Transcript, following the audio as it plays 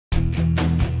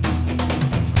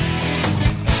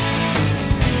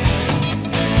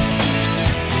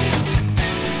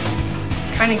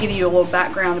kind of give you a little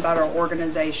background about our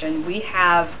organization. We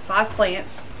have 5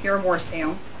 plants here in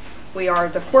Morristown. We are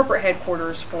the corporate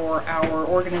headquarters for our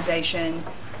organization.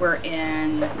 We're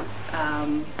in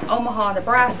Omaha,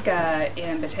 Nebraska,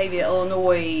 in Batavia,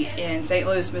 Illinois, in St.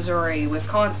 Louis, Missouri,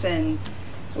 Wisconsin.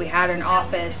 We had an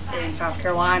office in South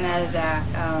Carolina that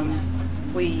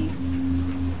we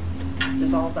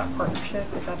dissolved that partnership.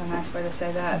 Is that a nice way to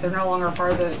say that? They're no longer a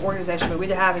part of the organization, but we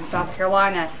did have in South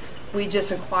Carolina. We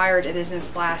just acquired a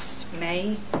business last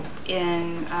May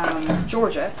in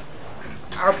Georgia.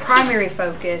 Our primary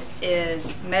focus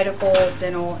is medical,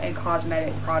 dental, and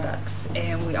cosmetic products,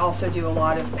 and we also do a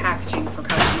lot of packaging for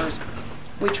customers.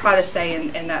 We try to stay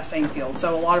in that same field,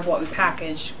 so a lot of what we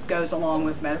package goes along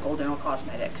with medical, dental,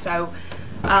 cosmetics. So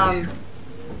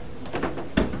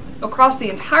across the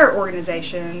entire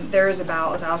organization, there is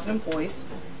about 1,000 employees.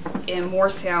 In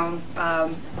Morristown,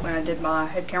 when I did my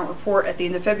headcount report at the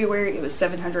end of February, it was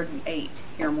 708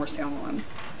 here in Morristown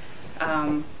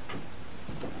alone.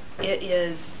 It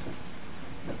is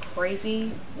a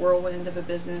crazy whirlwind of a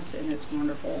business, and it's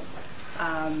wonderful.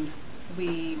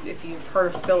 If you've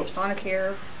heard of Philips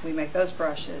Sonicare, we make those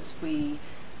brushes. We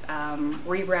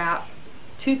rewrap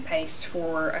toothpaste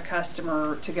for a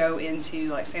customer to go into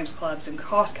like Sam's Clubs and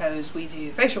Costco's. We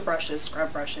do facial brushes,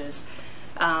 scrub brushes,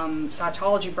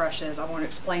 cytology brushes. I want to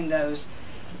explain those.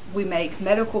 We make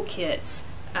medical kits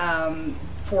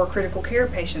for critical care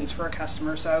patients for a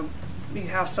customer. So you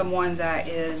have someone that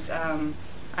is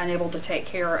unable to take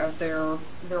care of their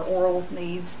oral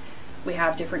needs. We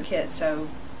have different kits. So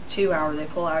 2 hour, they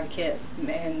pull out a kit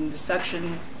and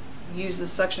use the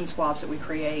suction swabs that we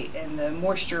create and the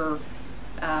moisture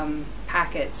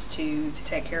packets to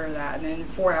take care of that. And then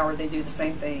 4 hour, they do the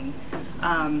same thing.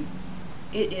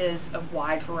 It is a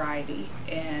wide variety,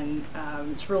 and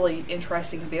it's really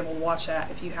interesting to be able to watch that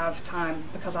if you have time,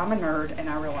 because I'm a nerd and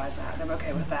I realize that, and I'm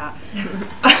okay with that.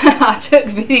 I took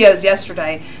videos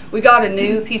yesterday. We got a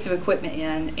new piece of equipment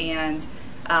in, and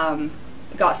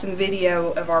got some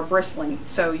video of our bristling.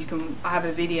 So I have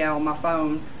a video on my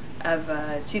phone of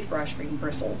a toothbrush being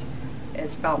bristled.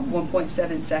 It's about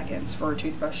 1.7 seconds for a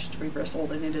toothbrush to be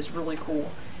bristled, and it is really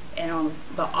cool. And on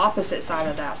the opposite side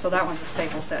of that, so that one's a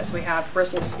staple set. So we have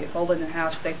bristles get folded in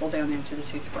half, stapled down into the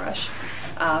toothbrush.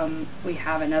 We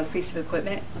have another piece of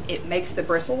equipment. It makes the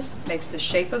bristles, makes the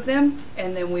shape of them,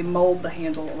 and then we mold the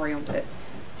handle around it.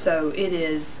 So it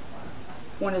is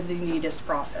one of the neatest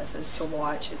processes to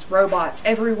watch. It's robots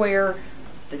everywhere.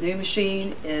 The new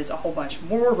machine is a whole bunch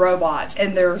more robots,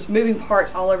 and there's moving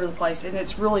parts all over the place, and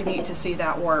it's really neat to see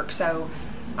that work. So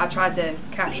I tried to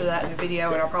capture that in a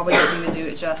video, and I probably didn't even do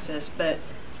it justice, but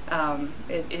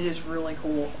it is really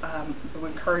cool. I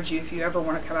would encourage you, if you ever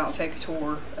want to come out and take a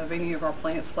tour of any of our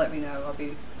plants, let me know. I'll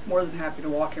be more than happy to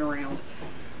walk you around.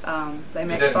 They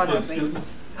make fun of me. Students?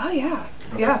 Oh yeah,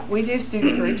 yeah. We do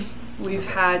student groups. We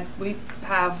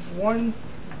have one.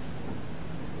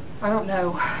 I don't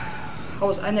know. I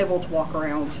was unable to walk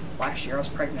around last year. I was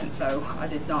pregnant, so I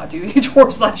did not do any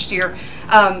tours last year.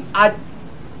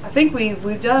 I think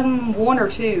we've done 1 or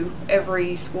 2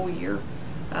 every school year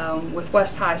with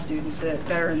West High students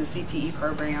that are in the CTE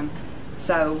program.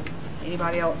 So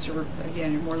anybody else, you're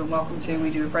more than welcome to.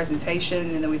 We do a presentation,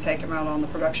 and then we take them out on the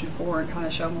production floor and kind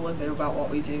of show them a little bit about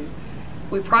what we do.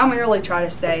 We primarily try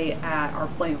to stay at our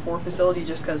Plant 4 facility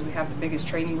just because we have the biggest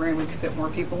training room. We can fit more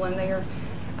people in there.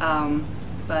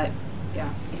 But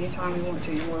yeah, anytime you want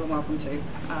to, you're more than welcome to.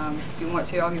 If you want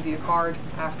to, I'll give you a card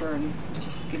after, and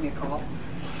just give me a call.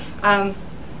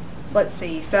 Let's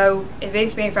see, so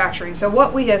advanced manufacturing. So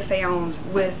what we have found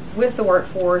with the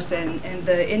workforce and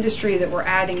the industry that we're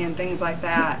adding and things like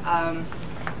that,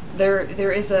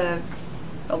 there is a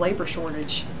labor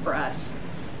shortage for us,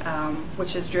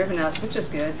 which has driven us, which is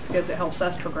good because it helps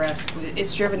us progress.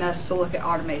 It's driven us to look at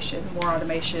automation,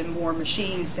 more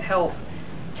machines to help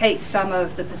take some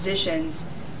of the positions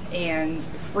and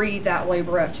free that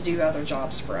labor up to do other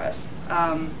jobs for us.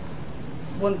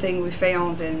 One thing we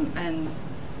found, and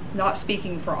not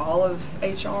speaking for all of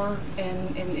HR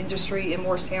and industry in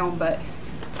Morristown, but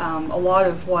a lot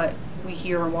of what we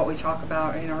hear and what we talk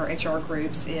about in our HR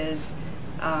groups is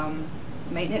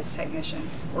maintenance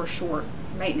technicians, or short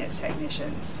maintenance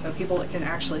technicians, so people that can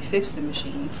actually fix the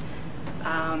machines.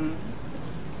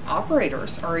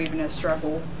 Operators are even a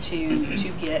struggle to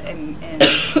get and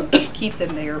keep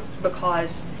them there,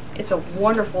 because it's a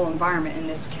wonderful environment in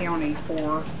this county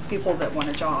for people that want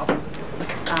a job.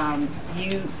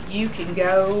 You can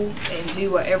go and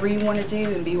do whatever you want to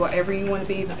do and be whatever you want to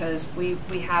be, because we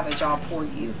have a job for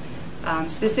you.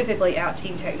 Specifically at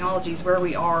Team Technologies, where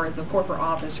we are the corporate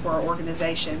office for our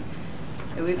organization,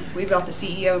 And we've got the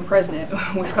CEO and president,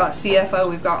 we've got CFO,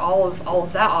 we've got all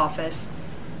of that office.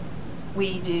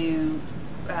 We do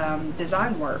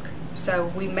design work. So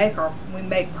we make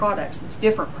products,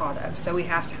 different products. So we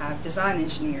have to have design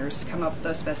engineers to come up with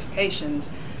those specifications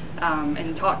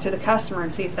and talk to the customer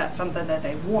and see if that's something that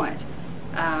they want.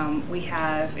 We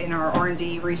have in our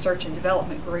R&D research and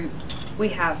development group, we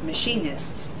have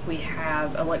machinists, we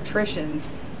have electricians,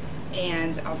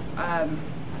 and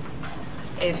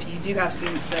if you do have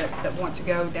students that want to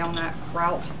go down that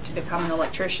route to become an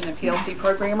electrician and PLC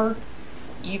programmer,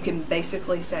 you can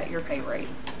basically set your pay rate.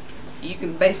 You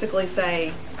can basically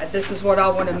say, this is what I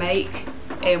want to make,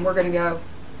 and we're going to go,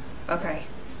 okay,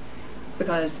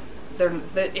 because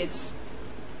it's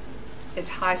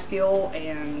high skill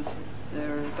and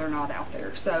they're not out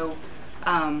there. So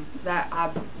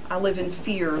that I live in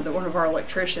fear that one of our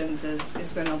electricians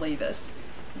is going to leave us,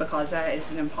 because that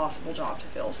is an impossible job to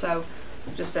fill. So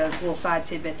just a little side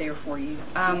tidbit there for you.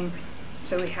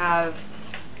 So we have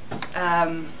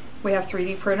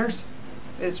 3D printers.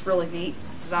 It's really neat.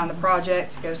 Design the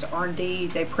project, it goes to R&D,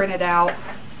 they print it out.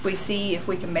 We see if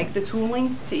we can make the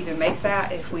tooling to even make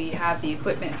that, if we have the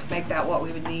equipment to make that, what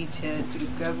we would need to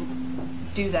go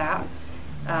do that.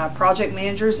 Project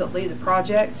managers that lead the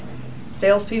project,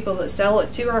 salespeople that sell it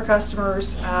to our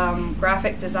customers,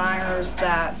 graphic designers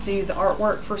that do the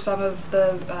artwork for some of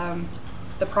the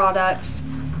products,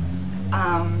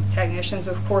 technicians,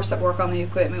 of course, that work on the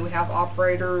equipment. We have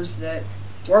operators that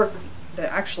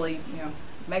actually,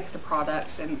 make the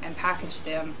products and package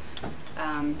them,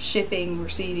 shipping,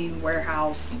 receiving,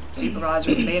 warehouse,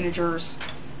 supervisors, managers,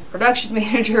 production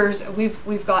managers.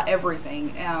 We've got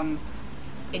everything, and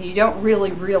you don't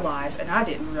really realize, and I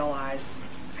didn't realize,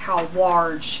 how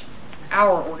large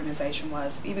our organization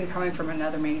was, even coming from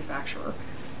another manufacturer,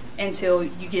 until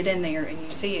you get in there and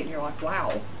you see it and you're like,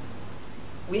 wow,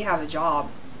 we have a job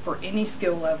for any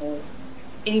skill level,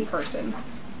 any person,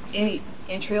 any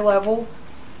entry level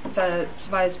to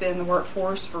somebody that's been in the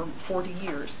workforce for 40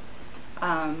 years.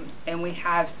 And we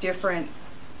have different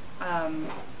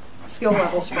skill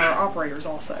levels for our operators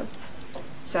also.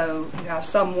 So you have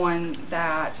someone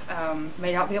that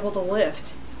may not be able to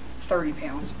lift 30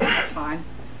 pounds, that's fine.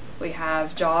 We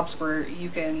have jobs where you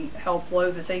can help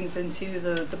load the things into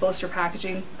the blister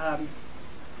packaging,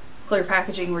 clear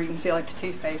packaging, where you can see like the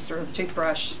toothpaste or the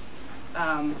toothbrush.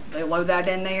 They load that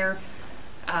in there.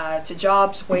 To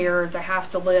jobs where they have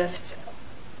to lift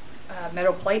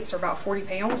metal plates are about 40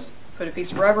 pounds, put a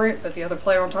piece of rubber in it, put the other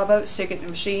plate on top of it, stick it in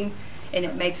the machine, and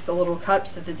it makes the little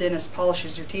cups that the dentist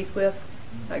polishes your teeth with,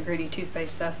 that gritty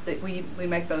toothpaste stuff. That we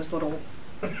make those little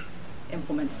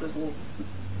implements, those little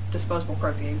disposable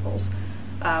Profi-Ankles.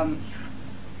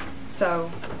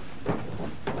 So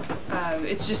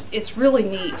it's really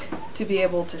neat to be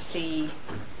able to see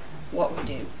what we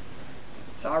do.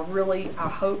 So I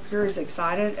hope you're as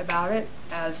excited about it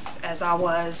as I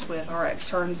was with our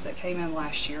externs that came in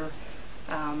last year.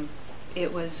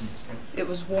 It was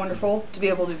wonderful to be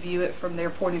able to view it from their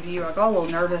point of view. I got a little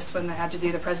nervous when they had to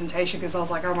do the presentation, because I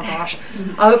was like, oh my gosh,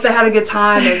 I hope they had a good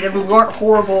time and we weren't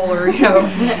horrible or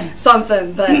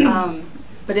something.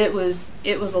 But it was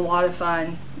a lot of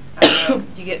fun.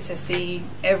 You get to see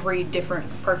every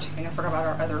different purchasing. I forgot about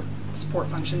our other support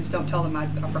functions. Don't tell them I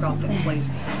forgot them,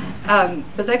 please.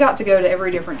 But they got to go to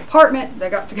every different department. They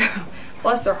got to go,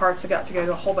 bless their hearts, they got to go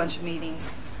to a whole bunch of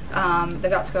meetings. They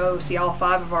got to go see all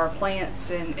 5 of our plants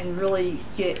and really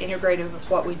get integrated with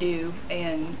what we do,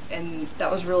 and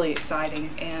that was really exciting.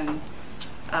 And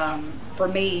for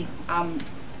me, I'm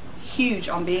huge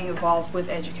on being involved with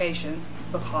education,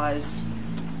 because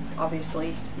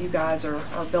obviously you guys are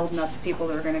building up the people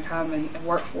that are going to come and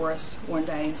work for us one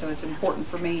day, and so it's important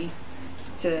for me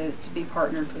to be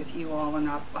partnered with you all, and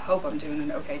I hope I'm doing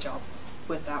an okay job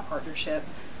with that partnership.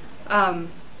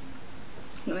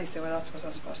 Let me see, what else was I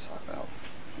supposed to talk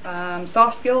about?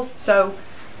 Soft skills. So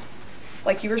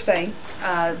like you were saying,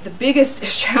 the biggest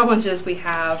challenges we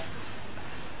have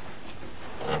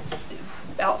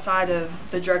outside of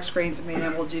the drug screens and being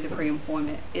able to do the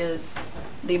pre-employment is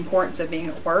the importance of being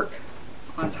at work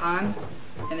on time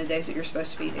and the days that you're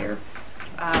supposed to be there.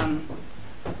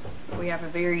 We have a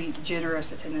very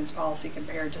generous attendance policy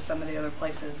compared to some of the other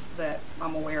places that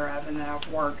I'm aware of and that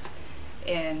I've worked.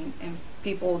 And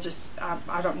people just,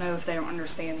 I don't know if they don't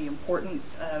understand the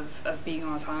importance of being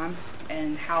on time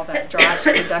and how that drives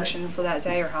production for that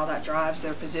day, or how that drives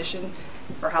their position,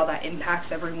 or how that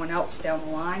impacts everyone else down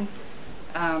the line.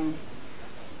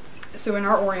 So in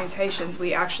our orientations,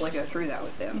 we actually go through that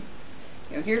with them.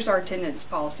 Here's our attendance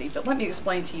policy, but let me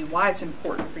explain to you why it's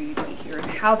important for you to be here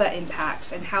and how that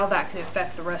impacts and how that could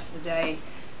affect the rest of the day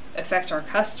affect our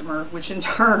customer, which in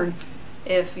turn,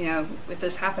 if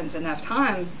this happens enough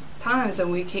times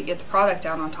and we can't get the product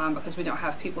out on time because we don't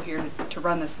have people here to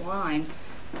run this line,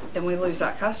 then we lose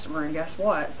that customer, and guess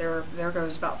what? There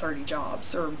goes about 30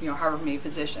 jobs, or however many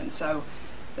positions. So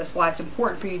that's why it's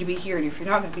important for you to be here, and if you're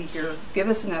not going to be here, give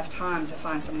us enough time to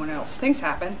find someone else. Things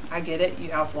happen. I get it.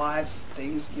 You have lives,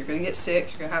 you're going to get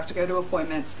sick, you're going to have to go to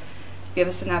appointments. Give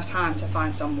us enough time to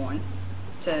find someone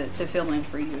to fill in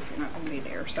for you if you're not going to be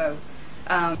there. So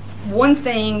one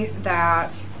thing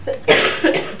that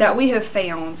we have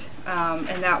found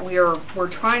and that we're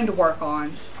trying to work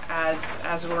on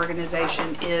as an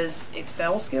organization is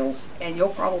Excel skills, and you'll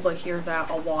probably hear that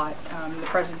a lot. The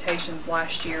presentations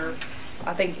last year,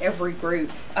 I think every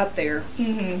group up there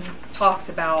talked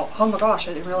about, oh my gosh,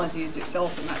 I didn't realize I used Excel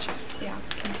so much. Yeah.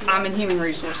 I'm in human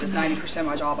resources. 90% of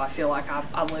my job, I feel like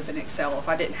I live in Excel. If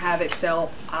I didn't have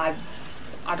Excel, I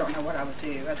don't know what I would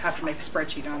do. I'd have to make a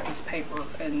spreadsheet on a piece of paper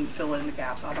and fill in the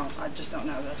gaps. I just don't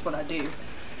know. That's what I do.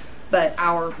 But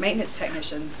our maintenance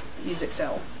technicians use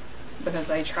Excel because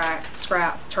they track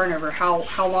scrap, turnover,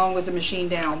 how long was the machine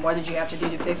down, what did you have to do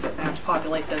to fix it, and have to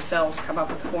populate those cells, come up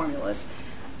with the formulas.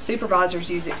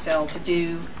 Supervisors use Excel to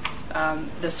do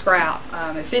the scrap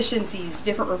efficiencies,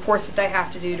 different reports that they have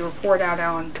to do to report out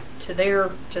on to their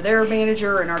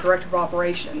manager and our director of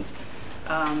operations.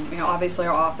 Obviously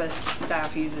our office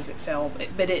staff uses Excel,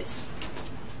 but it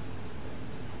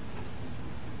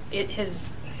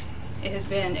has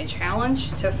been a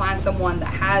challenge to find someone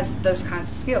that has those kinds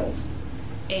of skills,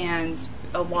 and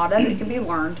a lot of it can be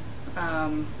learned.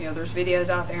 There's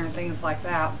videos out there and things like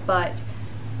that, but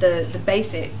the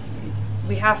basic,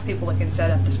 we have people that can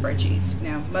set up the spreadsheets.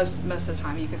 Most of the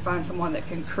time you can find someone that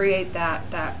can create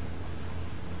that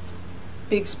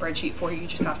big spreadsheet for you. You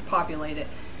just have to populate it.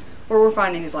 What we're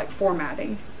finding is like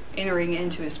formatting, entering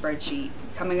into a spreadsheet,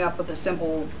 coming up with a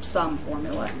simple sum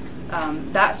formula,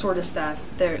 that sort of stuff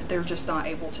they're just not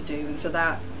able to do, and so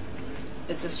that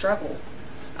it's a struggle.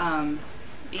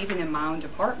 Even in my own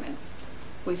department,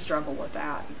 we struggle with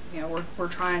that. We're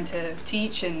trying to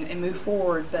teach and move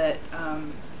forward, but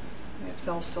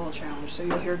Excel's still a challenge, so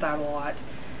you'll hear that a lot.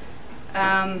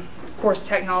 Of course,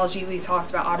 technology, we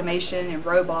talked about automation and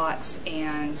robots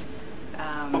and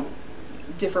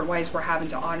different ways we're having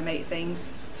to automate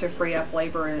things to free up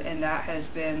labor, and that has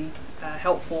been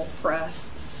helpful for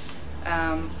us.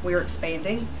 We're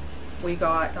expanding. We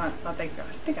got, I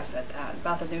think I said that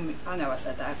about the new. I know I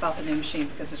said that about the new machine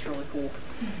because it's really cool.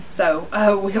 So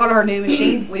we got our new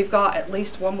machine. We've got at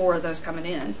least one more of those coming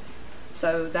in.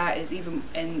 So that is even,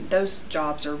 and those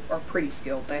jobs are pretty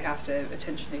skilled. They have to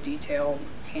attention to detail,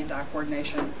 hand-eye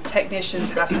coordination.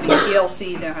 Technicians have to be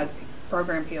PLC. They know how to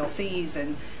program PLCs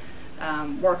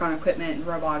and work on equipment and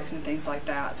robotics and things like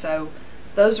that. So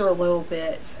those are a little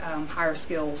bit higher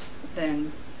skills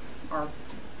than our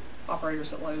operators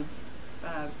that load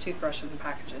toothbrushes and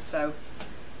packages. So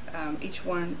each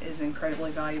one is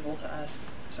incredibly valuable to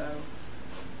us. So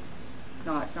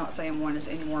not saying one is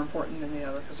any more important than the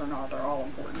other, because they're not. They're all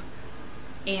important.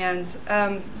 And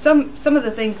some of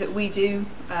the things that we do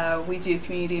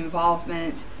community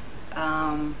involvement.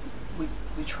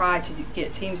 We try to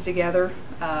get teams together.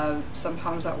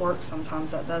 Sometimes that works,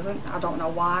 sometimes that doesn't. I don't know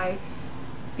why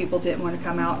people didn't want to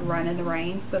come out and run in the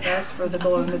rain with us for the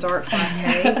Glow in the Dark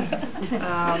 5K.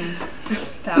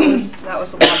 That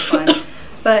was a lot of fun.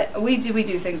 But we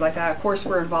do things like that. Of course,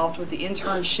 we're involved with the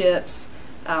internships.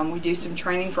 We do some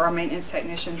training for our maintenance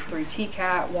technicians through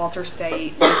TCAT, Walter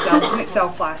State. We've done some Excel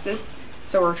classes.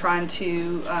 So we're trying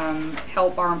to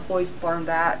help our employees learn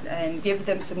that and give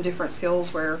them some different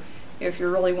skills where if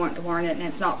you're really wanting to learn it and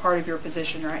it's not part of your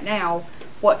position right now,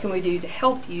 what can we do to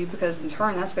help you? Because in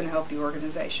turn, that's going to help the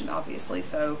organization, obviously.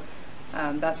 So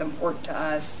that's important to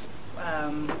us.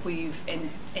 We've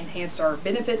enhanced our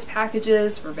benefits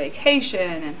packages for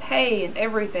vacation and pay and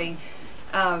everything,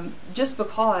 just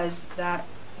because that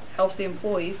helps the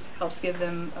employees, helps give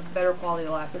them a better quality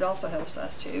of life. It also helps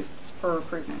us too for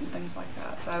recruitment and things like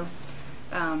that. So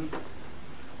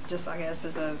just I guess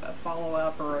as a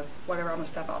follow-up or whatever, I'm going to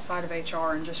step outside of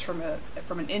HR, and just from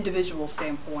an individual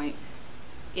standpoint,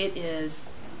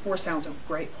 Forest Town's a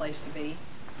great place to be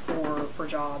for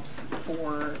jobs,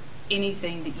 for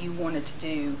anything that you wanted to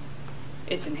do.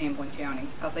 It's in Hamlin County.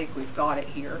 I think we've got it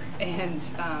here, and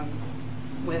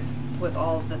with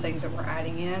all of the things that we're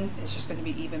adding in, it's just going to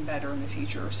be even better in the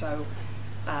future. So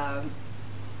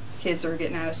kids that are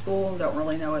getting out of school don't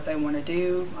really know what they want to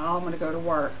do. Oh, I'm going to go to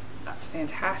work. That's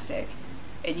fantastic.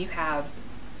 And you have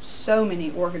so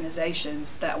many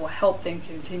organizations that will help them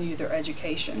continue their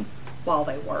education while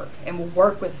they work, and will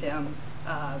work with them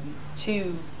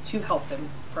to help them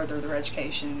further their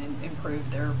education and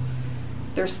improve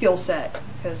their skill set,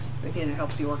 because again, it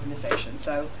helps the organization.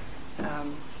 So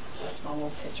that's my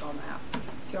little pitch on that.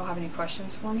 Do y'all have any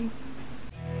questions for me?